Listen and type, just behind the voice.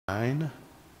9.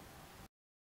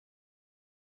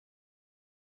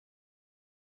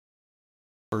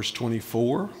 Verse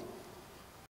 24.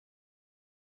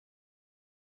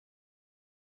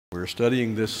 We're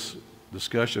studying this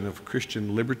discussion of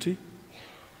Christian liberty.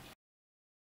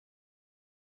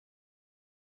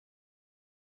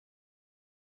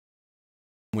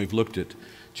 We've looked at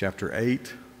chapter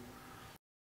 8,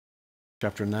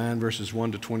 chapter 9, verses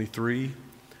 1 to 23,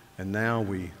 and now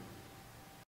we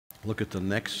look at the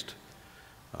next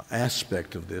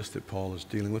aspect of this that Paul is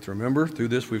dealing with. Remember, through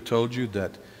this we've told you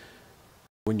that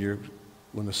when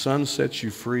the Son sets you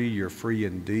free, you're free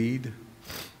indeed.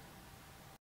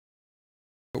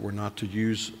 But we're not to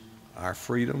use our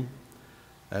freedom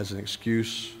as an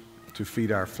excuse to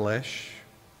feed our flesh.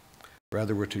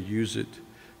 Rather, we're to use it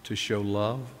to show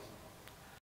love.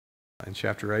 In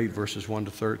chapter 8, verses 1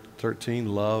 to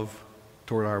 13, love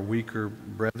toward our weaker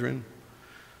brethren.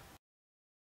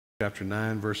 Chapter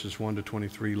 9, verses 1 to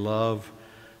 23, love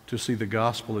to see the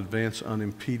gospel advance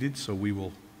unimpeded, so we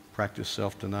will practice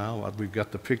self-denial. We've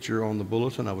got the picture on the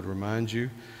bulletin. I would remind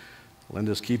you,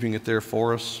 Linda's keeping it there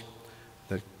for us,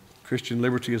 that Christian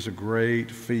liberty is a great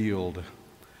field,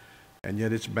 and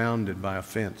yet it's bounded by a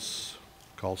fence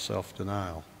called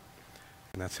self-denial.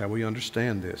 And that's how we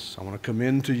understand this. I want to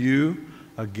commend to you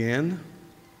again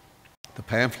the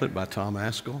pamphlet by Tom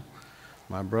Ascol,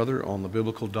 my brother, on the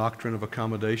biblical doctrine of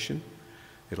accommodation.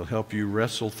 It'll help you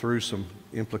wrestle through some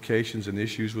implications and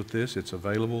issues with this. It's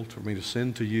available for me to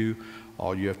send to you.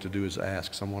 All you have to do is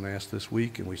ask. Someone asked this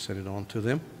week, and we sent it on to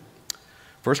them.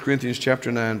 1 Corinthians chapter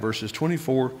 9, verses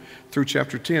 24 through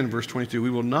chapter 10, verse 22. We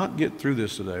will not get through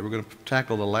this today. We're going to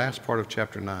tackle the last part of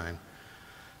chapter 9.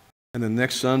 And then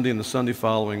next Sunday and the Sunday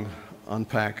following,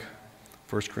 unpack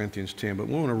 1 Corinthians 10. But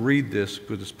we want to read this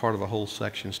because it's part of a whole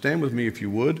section. Stand with me if you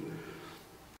would.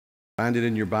 Find it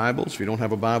in your Bibles. If you don't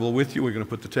have a Bible with you, we're going to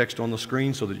put the text on the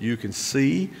screen so that you can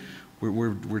see.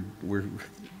 We're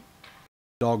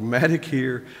dogmatic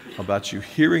here about you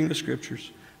hearing the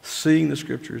Scriptures, seeing the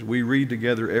Scriptures. We read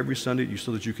together every Sunday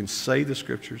so that you can say the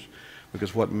Scriptures,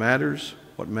 because what matters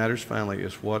finally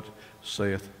is what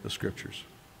saith the Scriptures.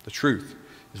 The truth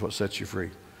is what sets you free.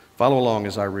 Follow along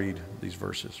as I read these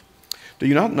verses. Do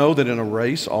you not know that in a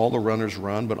race all the runners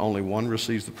run, but only one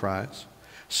receives the prize?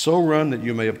 So run that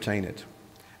you may obtain it.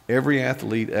 Every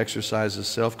athlete exercises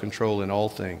self-control in all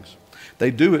things. They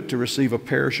do it to receive a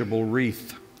perishable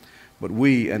wreath, but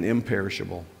we an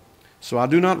imperishable. So I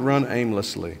do not run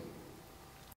aimlessly.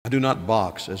 I do not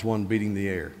box as one beating the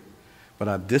air, but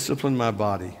I discipline my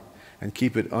body and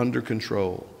keep it under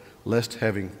control, lest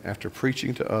having, after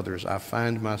preaching to others, I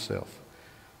find myself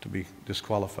to be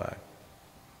disqualified.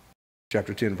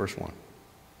 Chapter 10, verse 1.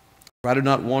 For I do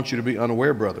not want you to be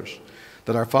unaware, brothers,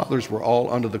 that our fathers were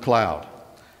all under the cloud,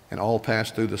 and all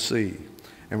passed through the sea,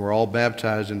 and were all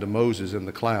baptized into Moses in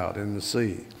the cloud and in the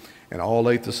sea, and all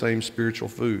ate the same spiritual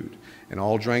food, and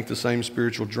all drank the same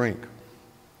spiritual drink.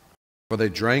 For they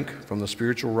drank from the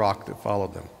spiritual rock that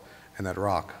followed them, and that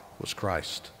rock was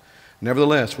Christ.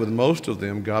 Nevertheless, with most of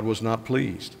them God was not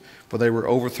pleased, for they were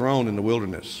overthrown in the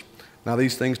wilderness. Now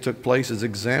these things took place as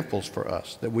examples for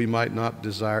us, that we might not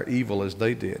desire evil as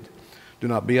they did. Do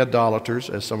not be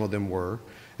idolaters, as some of them were.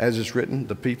 As is written,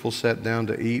 the people sat down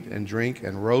to eat and drink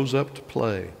and rose up to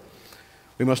play.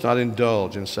 We must not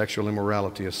indulge in sexual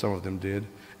immorality, as some of them did,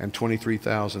 and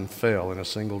 23,000 fell in a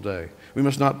single day. We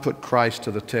must not put Christ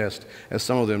to the test, as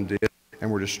some of them did, and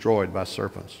were destroyed by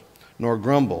serpents. Nor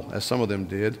grumble, as some of them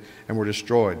did, and were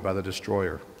destroyed by the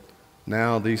destroyer.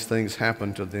 Now these things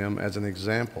happened to them as an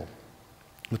example,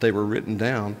 but they were written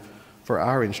down for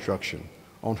our instruction,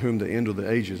 on whom the end of the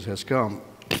ages has come.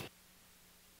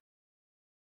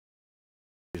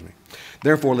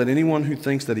 Therefore, let anyone who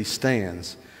thinks that he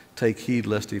stands take heed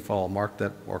lest he fall. Mark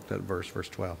that verse, verse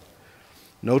 12.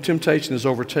 No temptation has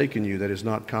overtaken you that is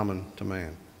not common to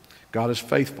man. God is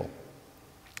faithful,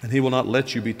 and he will not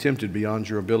let you be tempted beyond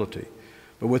your ability.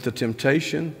 But with the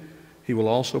temptation, he will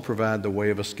also provide the way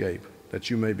of escape,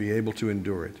 that you may be able to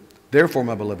endure it. Therefore,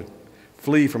 my beloved,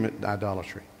 flee from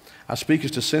idolatry. I speak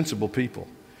as to sensible people.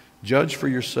 Judge for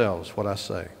yourselves what I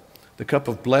say. The cup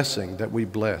of blessing that we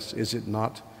bless, is it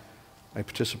not a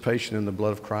participation in the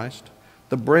blood of Christ?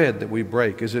 The bread that we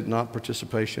break, is it not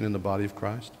participation in the body of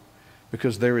Christ?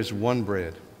 Because there is one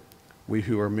bread. We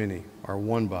who are many are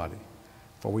one body,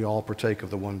 for we all partake of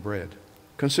the one bread.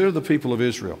 Consider the people of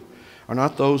Israel. Are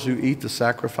not those who eat the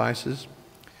sacrifices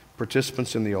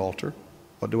participants in the altar?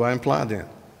 What do I imply then?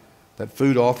 That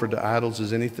food offered to idols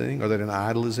is anything, or that an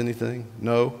idol is anything?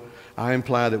 No, I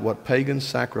imply that what pagans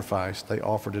sacrifice, they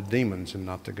offer to demons and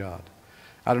not to God.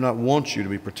 I do not want you to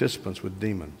be participants with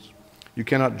demons. You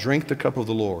cannot drink the cup of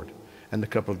the Lord and the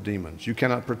cup of demons. You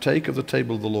cannot partake of the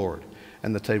table of the Lord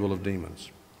and the table of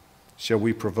demons. Shall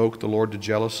we provoke the Lord to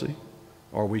jealousy?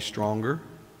 Are we stronger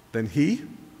than He?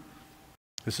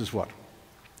 This is what?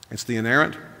 It's the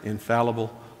inerrant,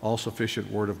 infallible, all-sufficient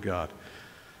Word of God.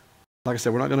 Like I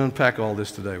said, we're not going to unpack all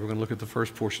this today. We're going to look at the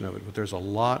first portion of it, but there's a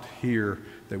lot here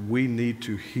that we need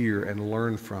to hear and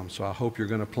learn from. So I hope you're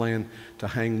going to plan to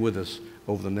hang with us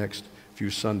over the next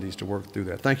few Sundays to work through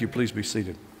that. Thank you. Please be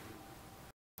seated.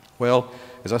 Well,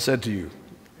 as I said to you,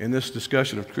 in this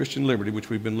discussion of Christian liberty, which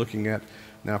we've been looking at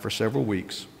now for several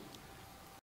weeks,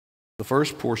 the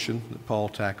first portion that Paul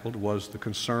tackled was the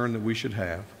concern that we should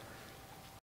have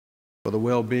for the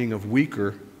well-being of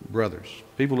weaker brothers,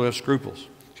 people who have scruples.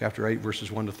 Chapter 8,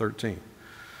 verses 1 to 13.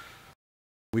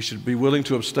 We should be willing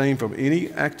to abstain from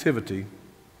any activity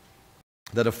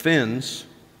that offends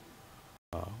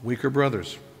weaker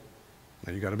brothers.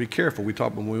 Now, you've got to be careful. We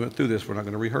talked when we went through this, we're not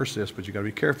going to rehearse this, but you've got to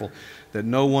be careful that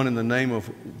no one in the name of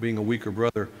being a weaker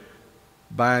brother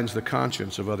binds the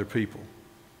conscience of other people.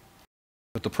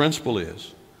 But the principle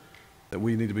is that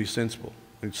we need to be sensible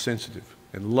and sensitive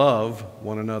and love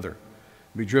one another.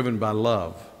 Be driven by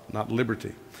love, not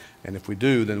liberty. And if we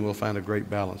do, then we'll find a great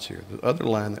balance here. The other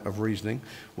line of reasoning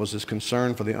was this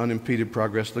concern for the unimpeded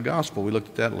progress of the gospel. We looked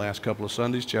at that last couple of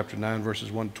Sundays, chapter 9,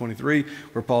 verses 1 to 23,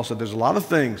 where Paul said there's a lot of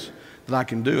things that I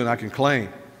can do and I can claim,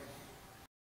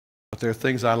 but there are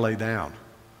things I lay down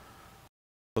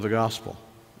for the gospel.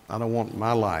 I don't want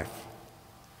my life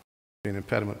to be an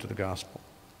impediment to the gospel.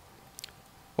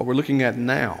 What we're looking at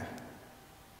now,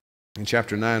 in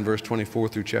chapter 9, verse 24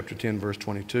 through chapter 10, verse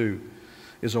 22,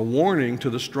 is a warning to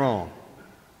the strong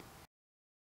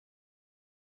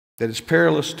that it's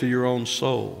perilous to your own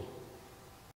soul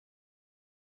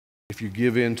if you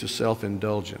give in to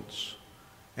self-indulgence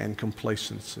and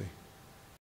complacency.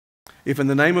 If in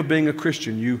the name of being a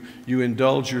Christian you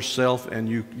indulge yourself and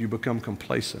you become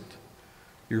complacent,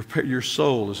 your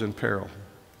soul is in peril.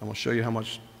 I'm going to show you how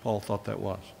much Paul thought that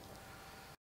was.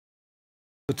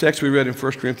 The text we read in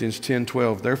 1 Corinthians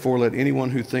 10:12, therefore let anyone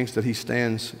who thinks that he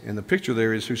stands, and the picture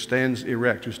there is who stands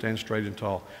erect, who stands straight and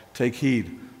tall, take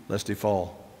heed lest he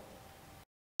fall.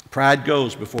 Pride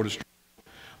goes before destruction.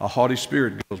 A haughty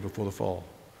spirit goes before the fall.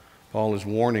 Paul is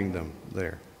warning them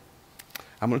there.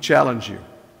 I'm going to challenge you.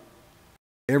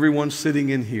 Everyone sitting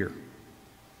in here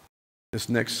this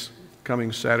next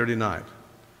coming Saturday night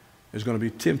is going to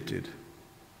be tempted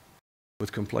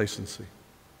with complacency.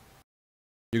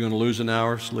 You're going to lose an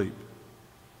hour of sleep.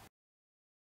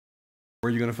 Where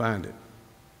are you going to find it?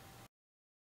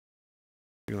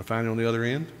 You're going to find it on the other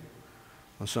end?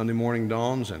 On Sunday morning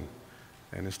dawns, and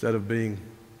instead of being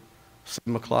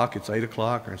 7 o'clock, it's 8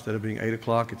 o'clock, or instead of being 8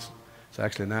 o'clock, it's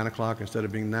actually 9 o'clock. Instead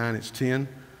of being 9, it's 10.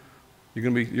 You're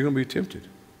going to be tempted.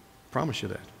 I promise you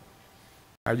that.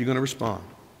 How are you going to respond?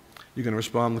 You're going to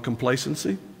respond with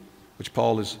complacency, which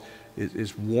Paul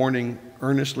is warning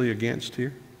earnestly against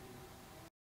here.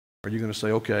 Are you going to say,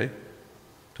 okay,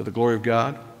 to the glory of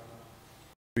God,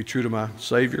 be true to my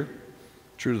Savior,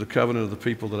 true to the covenant of the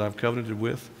people that I've covenanted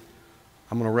with?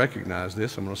 I'm going to recognize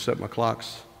this. I'm going to set my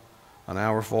clocks an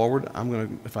hour forward. I'm going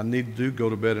to, if I need to, go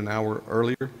to bed an hour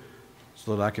earlier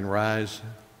so that I can rise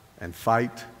and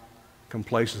fight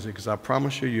complacency. Because I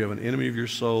promise you, you have an enemy of your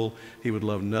soul. He would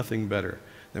love nothing better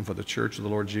than for the church of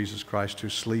the Lord Jesus Christ to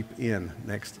sleep in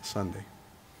next Sunday.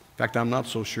 In fact, I'm not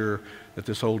so sure that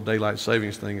this whole daylight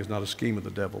savings thing is not a scheme of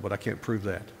the devil, but I can't prove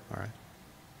that, all right?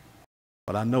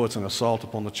 But I know it's an assault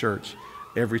upon the church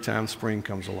every time spring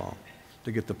comes along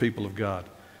to get the people of God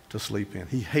to sleep in.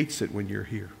 He hates it when you're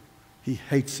here. He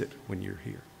hates it when you're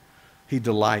here. He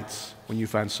delights when you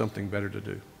find something better to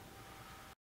do.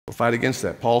 We'll fight against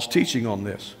that. Paul's teaching on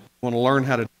this. You want to learn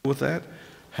how to deal with that?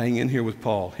 Hang in here with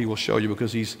Paul. He will show you,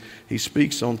 because he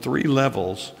speaks on 3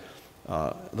 levels.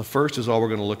 The first is all we're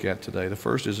going to look at today. The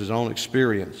first is his own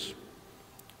experience,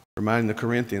 reminding the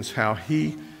Corinthians how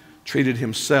he treated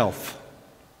himself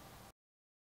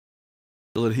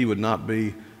so that he would not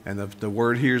be, and the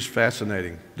word here is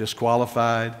fascinating,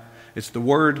 disqualified. It's the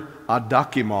word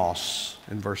adokimos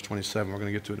in verse 27. We're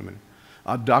going to get to it in a minute.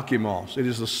 Adokimos. It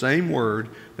is the same word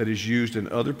that is used in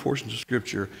other portions of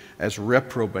Scripture as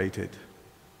reprobated.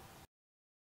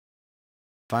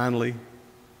 Finally,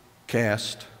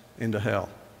 cast into hell.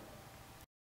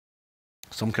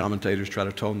 Some commentators try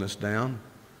to tone this down.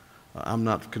 I'm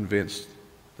not convinced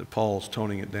that Paul's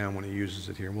toning it down when he uses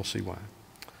it here, and we'll see why.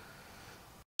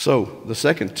 So the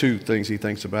second 2 things he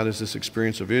thinks about is this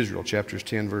experience of Israel, chapter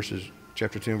 10 verses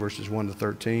 1 to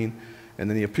 13, and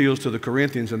then he appeals to the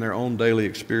Corinthians in their own daily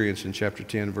experience in chapter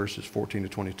 10 verses 14 to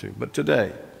 22. But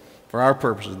today, for our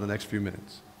purposes in the next few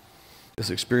minutes, This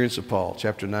experience of Paul,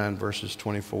 chapter 9, verses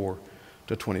 24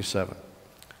 to 27.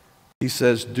 He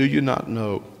says, do you not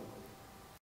know?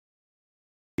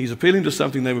 He's appealing to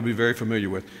something they would be very familiar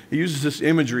with. He uses this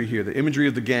imagery here, the imagery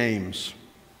of the games.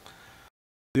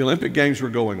 The Olympic Games were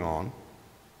going on,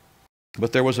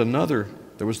 but there was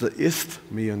the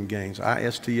Isthmian Games,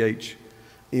 I-S-T-H-M-I-A-N.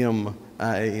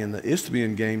 The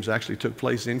Isthmian Games actually took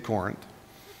place in Corinth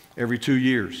every 2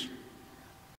 years.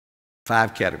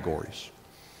 5 categories.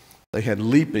 They had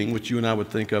leaping, which you and I would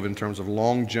think of in terms of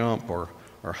long jump or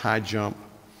high jump,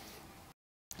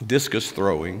 discus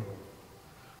throwing,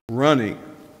 running,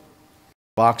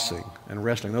 boxing, and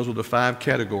wrestling. Those were the 5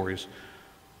 categories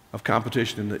of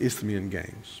competition in the Isthmian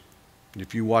Games.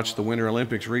 If you watched the Winter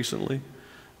Olympics recently,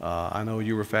 I know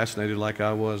you were fascinated like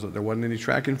I was that there wasn't any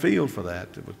track and field for that.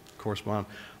 It would correspond.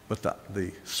 But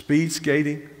the speed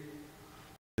skating,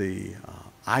 the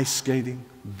ice skating,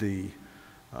 the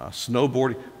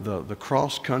snowboarding, the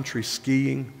cross-country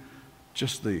skiing,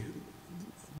 just the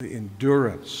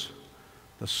endurance,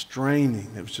 the straining.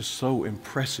 It was just so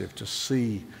impressive to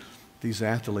see these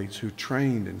athletes who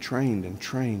trained and trained and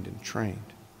trained and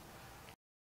trained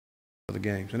for the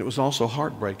games. And it was also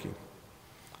heartbreaking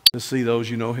to see those,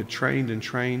 had trained and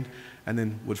trained and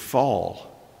then would fall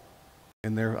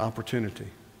in their opportunity.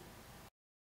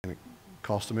 And it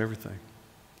cost them everything.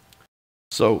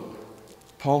 So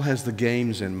Paul has the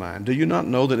games in mind. Do you not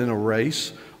know that in a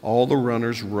race all the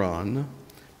runners run,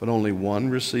 but only one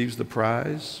receives the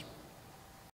prize?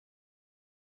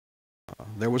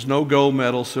 There was no gold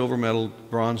medal, silver medal,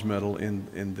 bronze medal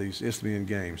in these Isthmian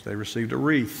Games. They received a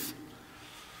wreath.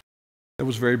 It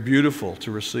was very beautiful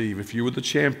to receive. If you were the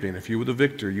champion, if you were the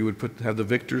victor, you would have the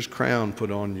victor's crown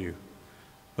put on you.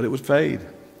 But it would fade.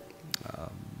 It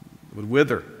would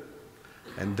wither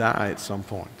and die at some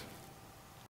point.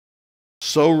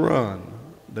 So run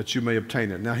that you may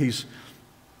obtain it. Now he's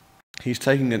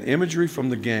taking an imagery from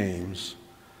the games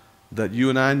that you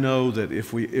and I know that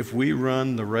if we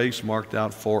run the race marked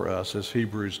out for us, as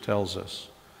Hebrews tells us,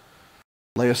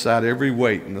 lay aside every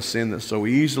weight and the sin that so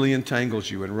easily entangles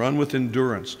you, and run with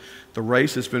endurance the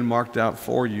race that's been marked out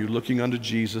for you, looking unto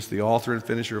Jesus, the author and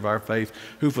finisher of our faith,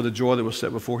 who for the joy that was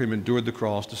set before him endured the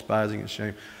cross, despising its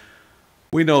shame.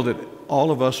 We know that all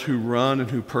of us who run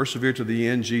and who persevere to the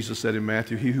end, Jesus said in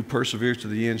Matthew, he who perseveres to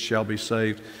the end shall be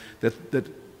saved. That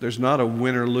there's not a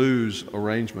win or lose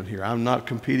arrangement here. I'm not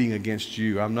competing against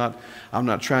you. I'm not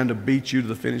trying to beat you to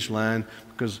the finish line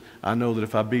because I know that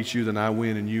if I beat you, then I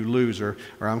win and you lose. Or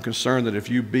I'm concerned that if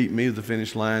you beat me to the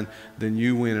finish line, then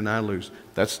you win and I lose.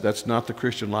 That's not the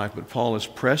Christian life. But Paul is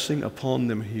pressing upon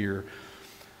them here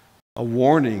a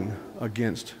warning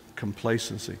against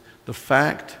complacency. The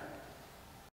fact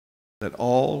that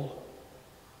all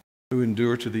who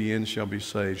endure to the end shall be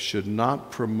saved should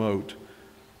not promote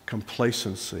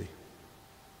complacency,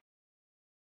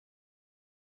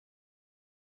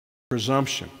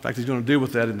 presumption. In fact, he's going to deal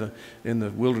with that in the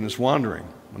wilderness wandering,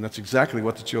 and that's exactly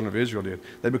what the children of Israel did.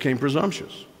 They became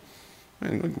presumptuous.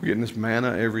 Man, we're getting this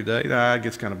manna every day. It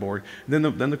gets kind of boring. Then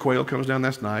the quail comes down.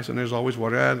 That's nice, and there's always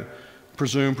water.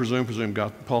 Presume.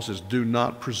 God. Paul says, do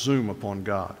not presume upon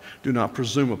God. Do not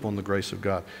presume upon the grace of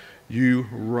God. You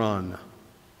run.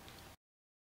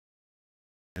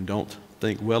 And don't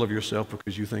think well of yourself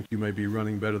because you think you may be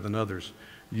running better than others.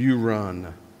 You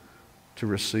run to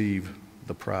receive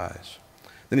the prize.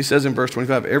 Then he says in verse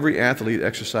 25, every athlete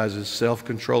exercises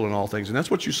self-control in all things. And that's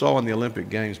what you saw in the Olympic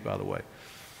Games, by the way.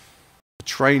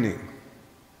 Training,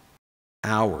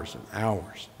 hours and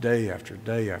hours, day after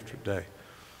day after day.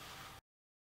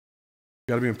 You've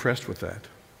got to be impressed with that.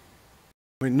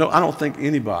 I mean, no, I don't think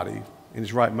anybody in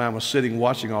his right mind was sitting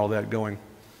watching all that going,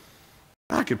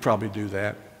 I could probably do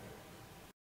that.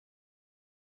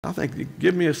 I think,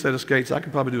 give me a set of skates, I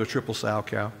could probably do a triple sow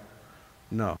cow.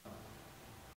 No,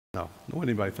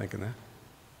 anybody thinking that.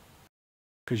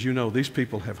 Because these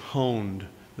people have honed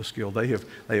the skill. They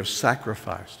have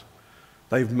sacrificed.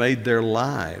 They've made their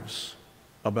lives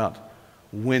about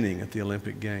winning at the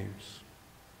Olympic Games.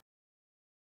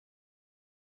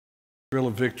 The thrill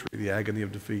of victory, the agony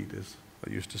of defeat, as I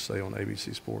used to say on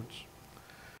ABC Sports.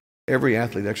 Every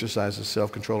athlete exercises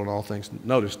self-control in all things.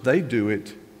 Notice, they do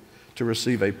it to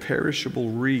receive a perishable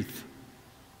wreath,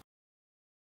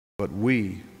 but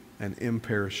we an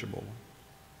imperishable.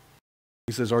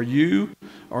 He says, are you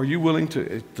willing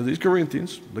to these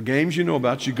Corinthians, the games you know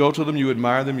about, you go to them, you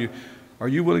admire them, are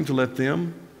you willing to let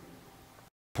them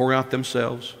pour out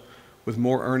themselves with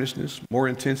more earnestness, more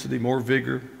intensity, more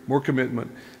vigor, more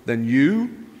commitment than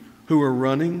you who are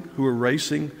running, who are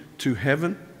racing to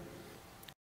heaven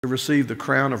to receive the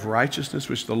crown of righteousness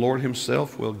which the Lord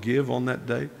himself will give on that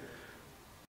day?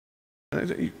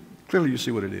 Clearly you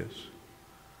see what it is.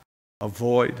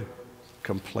 Avoid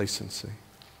complacency.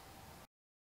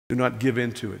 Do not give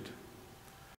in to it.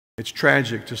 It's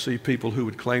tragic to see people who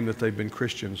would claim that they've been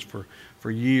Christians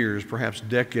for years, perhaps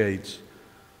decades,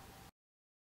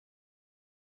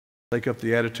 take up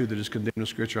the attitude that is condemned in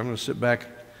Scripture. I'm going to sit back,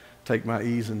 take my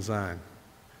ease in Zion.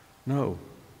 No.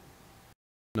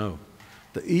 No.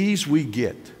 The ease we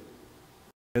get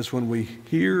is when we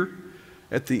hear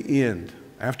at the end,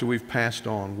 after we've passed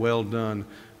on, well done,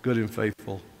 good and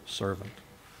faithful servant.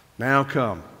 Now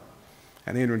come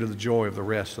and enter into the joy of the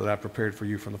rest that I prepared for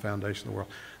you from the foundation of the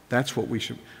world. That's what we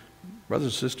should, brothers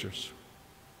and sisters,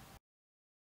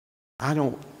 I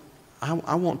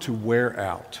want to wear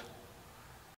out.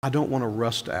 I don't want to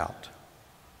rust out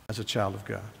as a child of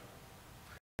God.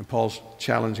 And Paul's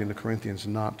challenging the Corinthians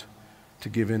not to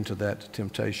give in to that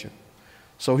temptation.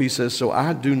 So he says, so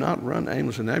I do not run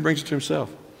aimlessly. Now he brings it to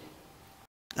himself.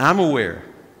 I'm aware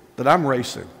that I'm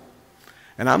racing.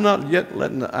 And I'm not yet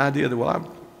letting the idea that, well, I've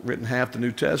written half the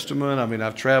New Testament. I mean,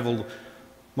 I've traveled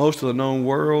most of the known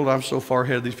world. I'm so far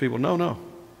ahead of these people. No.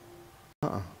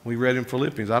 We read in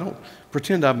Philippians. I don't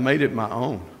pretend I've made it my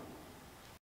own.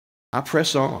 I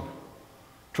press on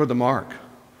toward the mark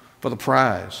for the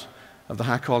prize of the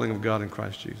high calling of God in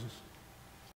Christ Jesus.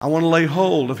 I want to lay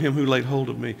hold of him who laid hold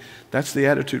of me. That's the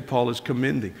attitude Paul is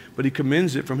commending. But he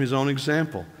commends it from his own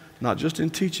example, not just in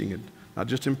teaching it, not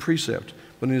just in precept,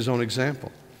 but in his own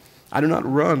example. I do not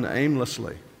run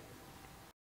aimlessly.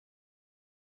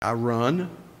 I run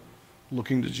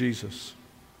looking to Jesus.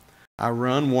 I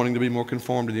run wanting to be more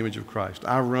conformed to the image of Christ.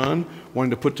 I run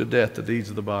wanting to put to death the deeds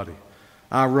of the body.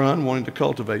 I run wanting to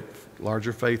cultivate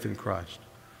larger faith in Christ.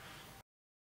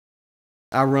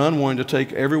 I run wanting to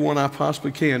take everyone I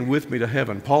possibly can with me to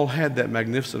heaven. Paul had that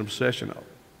magnificent obsession.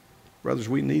 Brothers,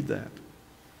 we need that.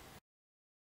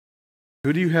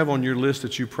 Who do you have on your list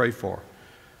that you pray for?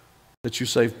 That you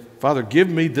say, Father, give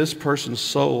me this person's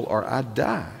soul or I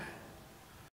die.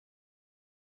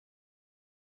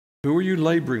 Who are you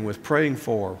laboring with, praying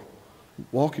for,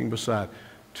 walking beside,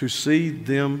 to see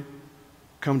them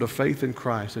come to faith in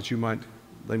Christ that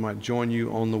they might join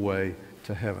you on the way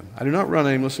to heaven? I do not run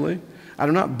aimlessly. I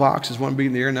do not box as one beating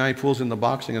in the air. Now he pulls in the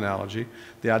boxing analogy,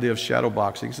 the idea of shadow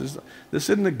boxing. He says, this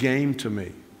isn't a game to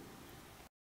me.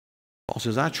 Paul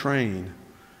says, I train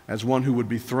as one who would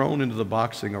be thrown into the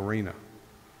boxing arena,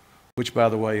 which, by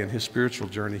the way, in his spiritual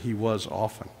journey, he was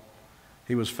often.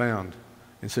 He was found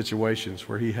in situations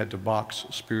where he had to box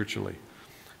spiritually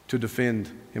to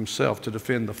defend himself, to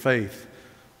defend the faith,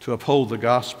 to uphold the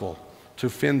gospel, to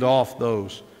fend off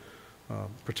those,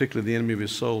 particularly the enemy of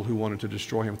his soul, who wanted to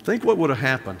destroy him. Think what would have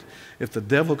happened if the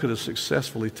devil could have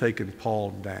successfully taken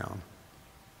Paul down.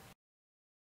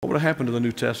 What would have happened to the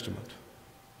New Testament?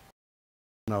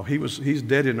 No, he's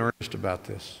dead in earnest about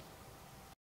this.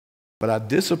 But I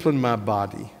discipline my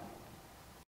body,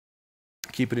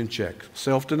 keep it in check.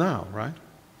 Self-denial, right?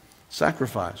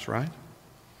 Sacrifice, right?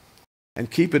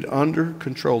 And keep it under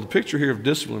control. The picture here of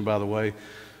discipline, by the way,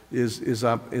 is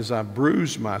I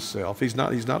bruise myself. He's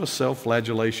not a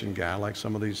self-flagellation guy like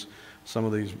some of these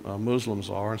Muslims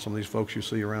are and some of these folks you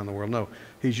see around the world. No,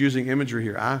 he's using imagery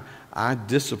here. I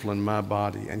discipline my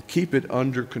body and keep it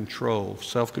under control.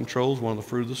 Self-control is one of the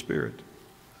fruit of the Spirit.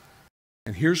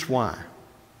 And here's why.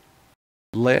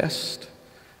 Lest,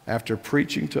 after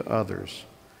preaching to others,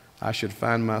 I should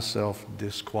find myself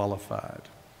disqualified.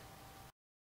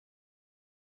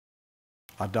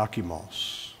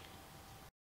 Adokimos.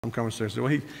 Some commentators say,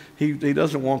 well, he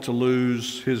doesn't want to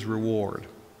lose his reward.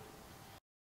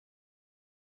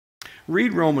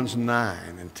 Read Romans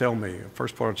 9 and tell me,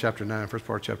 first part of chapter 9, first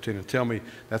part of chapter 10, and tell me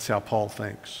that's how Paul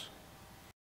thinks.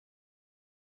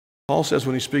 Paul says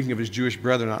when he's speaking of his Jewish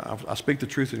brethren, I speak the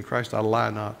truth in Christ, I lie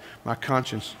not. My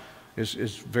conscience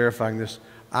is verifying this.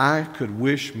 I could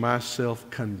wish myself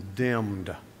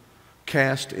condemned,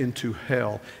 cast into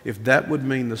hell, if that would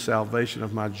mean the salvation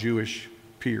of my Jewish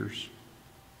peers.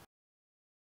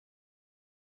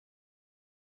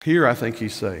 Here I think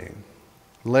he's saying,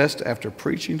 lest after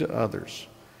preaching to others,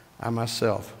 I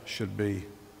myself should be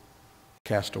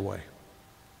cast away.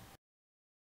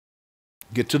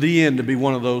 Get to the end to be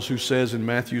one of those who says in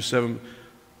Matthew 7,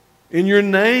 in your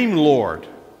name, Lord,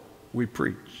 we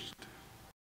preached.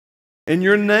 In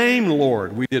your name,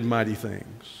 Lord, we did mighty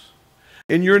things.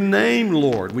 In your name,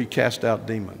 Lord, we cast out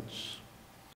demons.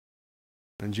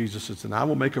 And Jesus says, and I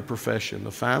will make a profession,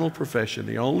 the final profession,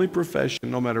 the only profession,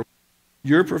 no matter what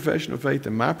your profession of faith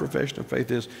and my profession of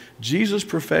faith is, Jesus'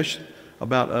 profession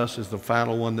about us is the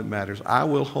final one that matters. I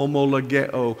will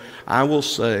homologeo, I will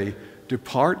say,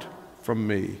 depart from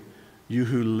me, you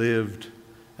who lived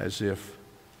as if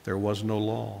there was no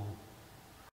law.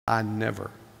 I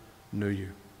never knew you.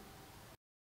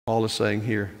 Paul is saying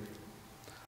here,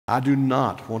 I do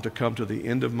not want to come to the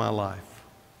end of my life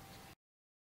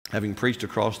having preached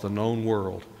across the known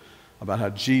world about how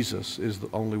Jesus is the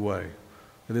only way.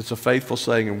 That it's a faithful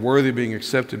saying and worthy of being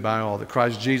accepted by all, that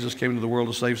Christ Jesus came into the world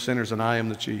to save sinners and I am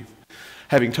the chief.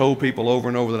 Having told people over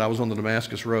and over that I was on the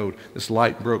Damascus road, this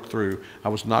light broke through. I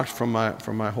was knocked from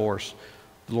my horse.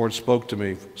 The Lord spoke to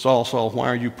me, Saul, Saul, why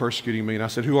are you persecuting me? And I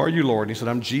said, who are you, Lord? And he said,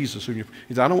 I'm Jesus. He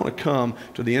said, I don't want to come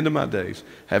to the end of my days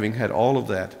having had all of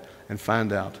that and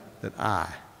find out that I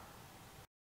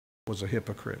was a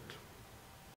hypocrite.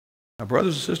 Now,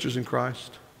 brothers and sisters in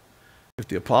Christ, if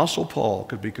the Apostle Paul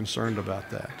could be concerned about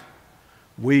that,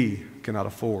 we cannot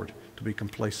afford to be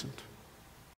complacent.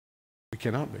 We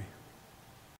cannot be.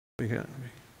 We cannot be.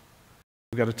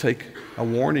 We've got to take a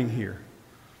warning here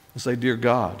and say, dear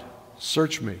God,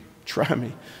 search me, try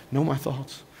me, know my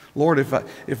thoughts. Lord,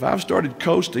 if I've started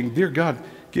coasting, dear God,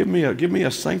 give me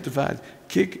a sanctified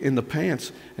kick in the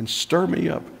pants and stir me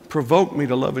up. Provoke me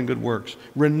to love and good works.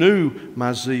 Renew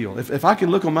my zeal. If I can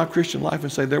look on my Christian life and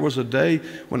say there was a day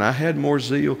when I had more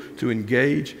zeal to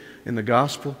engage in the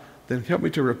gospel, then help me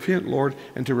to repent, Lord,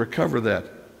 and to recover that.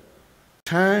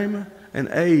 Time and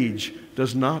age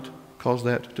does not cause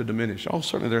that to diminish. Oh,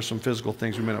 certainly there are some physical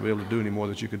things we may not be able to do anymore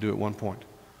that you could do at one point.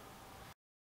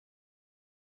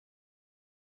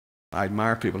 I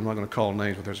admire people, I'm not going to call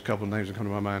names, but there's a couple of names that come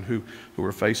to my mind who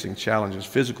are facing challenges,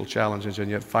 physical challenges, and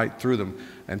yet fight through them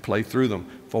and play through them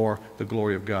for the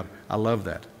glory of God. I love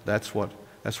that. That's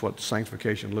what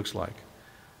sanctification looks like.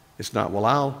 It's not,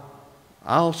 well,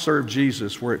 I'll serve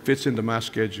Jesus where it fits into my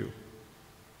schedule.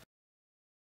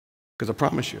 Because I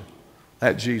promise you,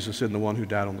 that Jesus isn't the one who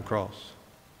died on the cross.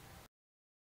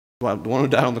 Well, the one who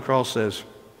died on the cross says,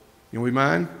 you know, we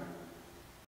mine?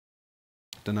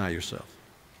 Deny yourself.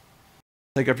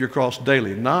 Take up your cross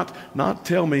daily. Not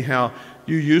tell me how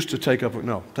you used to take up,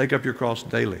 no, take up your cross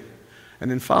daily.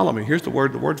 And then follow me. Here's the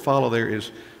word follow there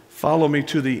is follow me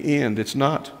to the end. It's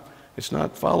not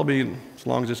follow me as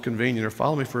long as it's convenient, or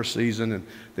follow me for a season and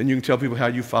then you can tell people how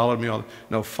you followed me.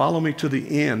 No, follow me to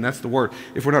the end. That's the word.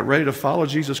 If we're not ready to follow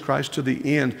Jesus Christ to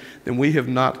the end, then we have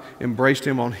not embraced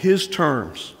him on his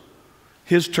terms.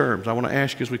 His terms. I want to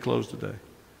ask you as we close today.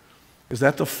 Is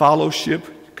that the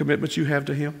fellowship commitment you have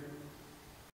to him?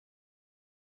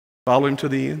 Follow him to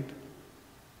the end.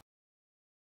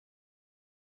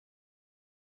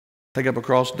 Take up a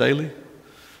cross daily.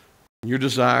 Your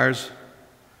desires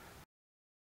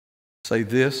say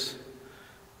this.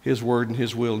 His word and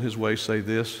his will and his way say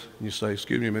this. And you say,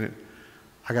 excuse me a minute,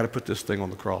 I got to put this thing on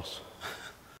the cross.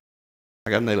 I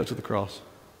got to nail it to the cross.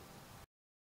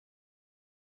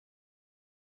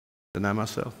 Deny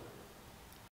myself.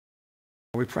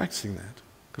 Are we practicing that?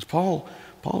 Because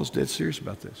Paul is dead serious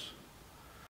about this.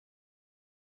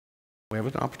 We have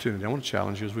an opportunity. I want to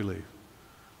challenge you as we leave.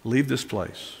 Leave this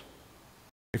place.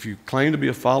 If you claim to be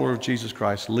a follower of Jesus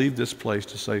Christ, leave this place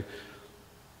to say,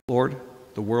 Lord,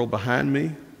 the world behind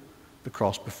me, the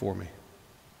cross before me.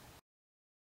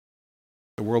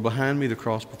 The world behind me, the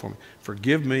cross before me.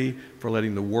 Forgive me for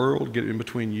letting the world get in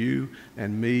between you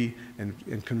and me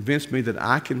and convince me that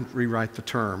I can rewrite the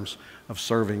terms of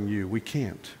serving you. We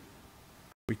can't.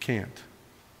 We can't.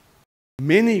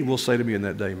 Many will say to me in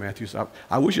that day, Matthew,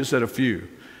 I wish it said a few.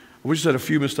 I wish it said a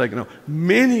few mistaken. No,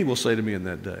 many will say to me in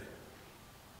that day,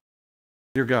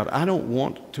 dear God, I don't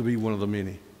want to be one of the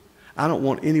many. I don't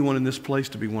want anyone in this place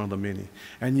to be one of the many.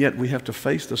 And yet we have to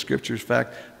face the Scripture's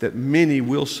fact that many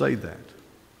will say that.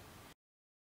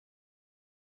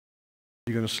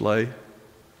 You're going to slay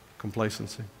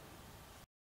complacency.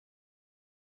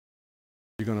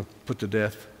 You're going to put to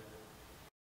death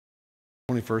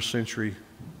 21st century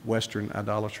Western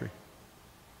idolatry.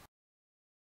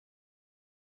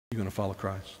 You're going to follow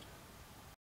Christ.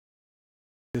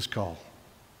 His call.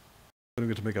 We don't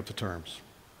get to make up the terms.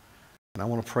 And I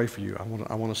want to pray for you. I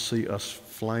want to see us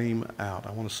flame out.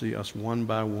 I want to see us one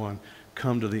by one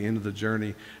come to the end of the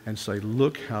journey and say,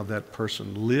 look how that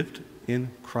person lived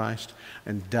in Christ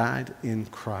and died in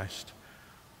Christ.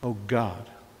 Oh God,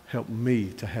 help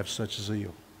me to have such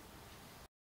zeal.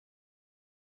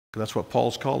 That's what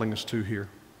Paul's calling us to here,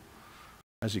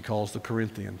 as he calls the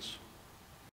Corinthians.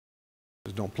 He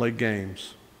says, don't play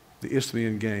games. The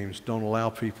Isthmian games, don't allow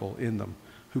people in them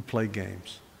who play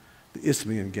games. The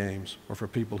Isthmian games are for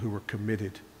people who are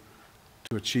committed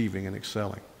to achieving and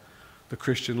excelling. The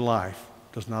Christian life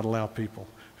does not allow people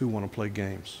who want to play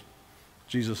games.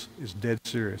 Jesus is dead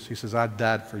serious. He says, I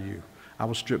died for you. I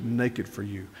was stripped naked for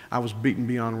you. I was beaten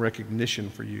beyond recognition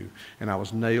for you. And I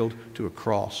was nailed to a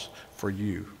cross for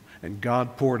you. and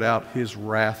God poured out his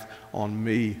wrath on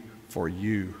me for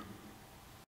you.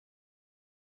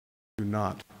 Do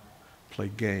not play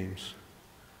games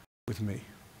with me,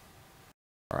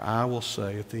 or I will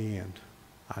say at the end,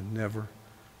 I never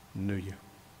knew you.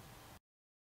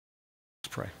 Let's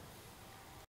pray.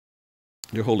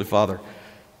 Dear Holy Father,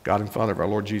 God and Father of our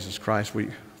Lord Jesus Christ, we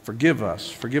forgive us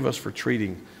for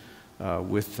treating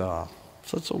with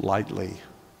so lightly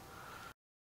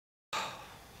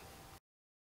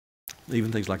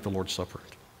even things like the Lord's Supper.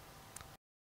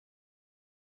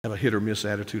 Have a hit or miss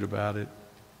attitude about it.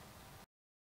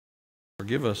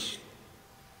 Forgive us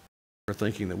for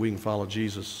thinking that we can follow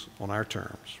Jesus on our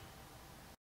terms.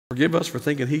 Forgive us for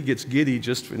thinking he gets giddy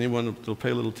just for anyone to pay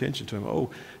a little attention to him.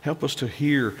 Oh, help us to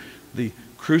hear the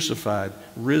crucified,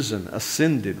 risen,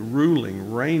 ascended,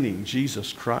 ruling, reigning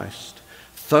Jesus Christ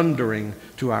thundering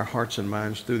to our hearts and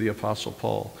minds through the Apostle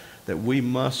Paul, that we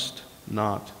must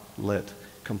not let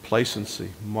complacency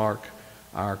mark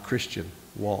our Christian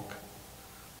walk,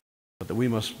 but that we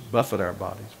must buffet our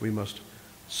bodies. We must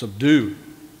subdue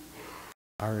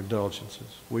our indulgences.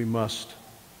 We must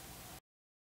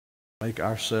make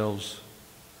ourselves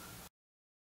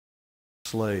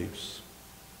slaves,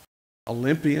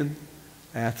 Olympian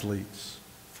athletes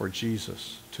for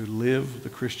Jesus, to live the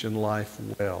Christian life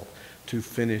well, to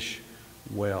finish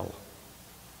well.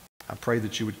 I pray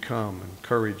that you would come,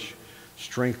 encourage,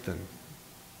 strengthen,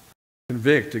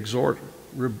 convict, exhort,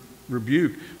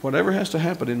 rebuke, whatever has to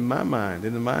happen in my mind,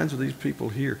 in the minds of these people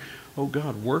here. Oh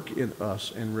God, work in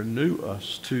us and renew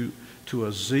us to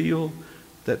a zeal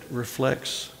that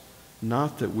reflects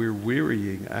not that we're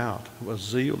wearying out, a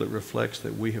zeal that reflects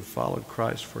that we have followed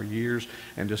Christ for years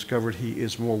and discovered he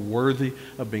is more worthy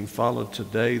of being followed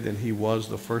today than he was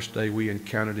the first day we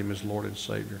encountered him as Lord and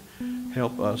Savior.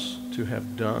 Help us to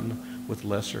have done with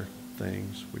lesser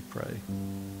things, we pray.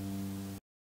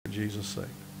 For Jesus' sake,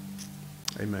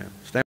 amen. Stand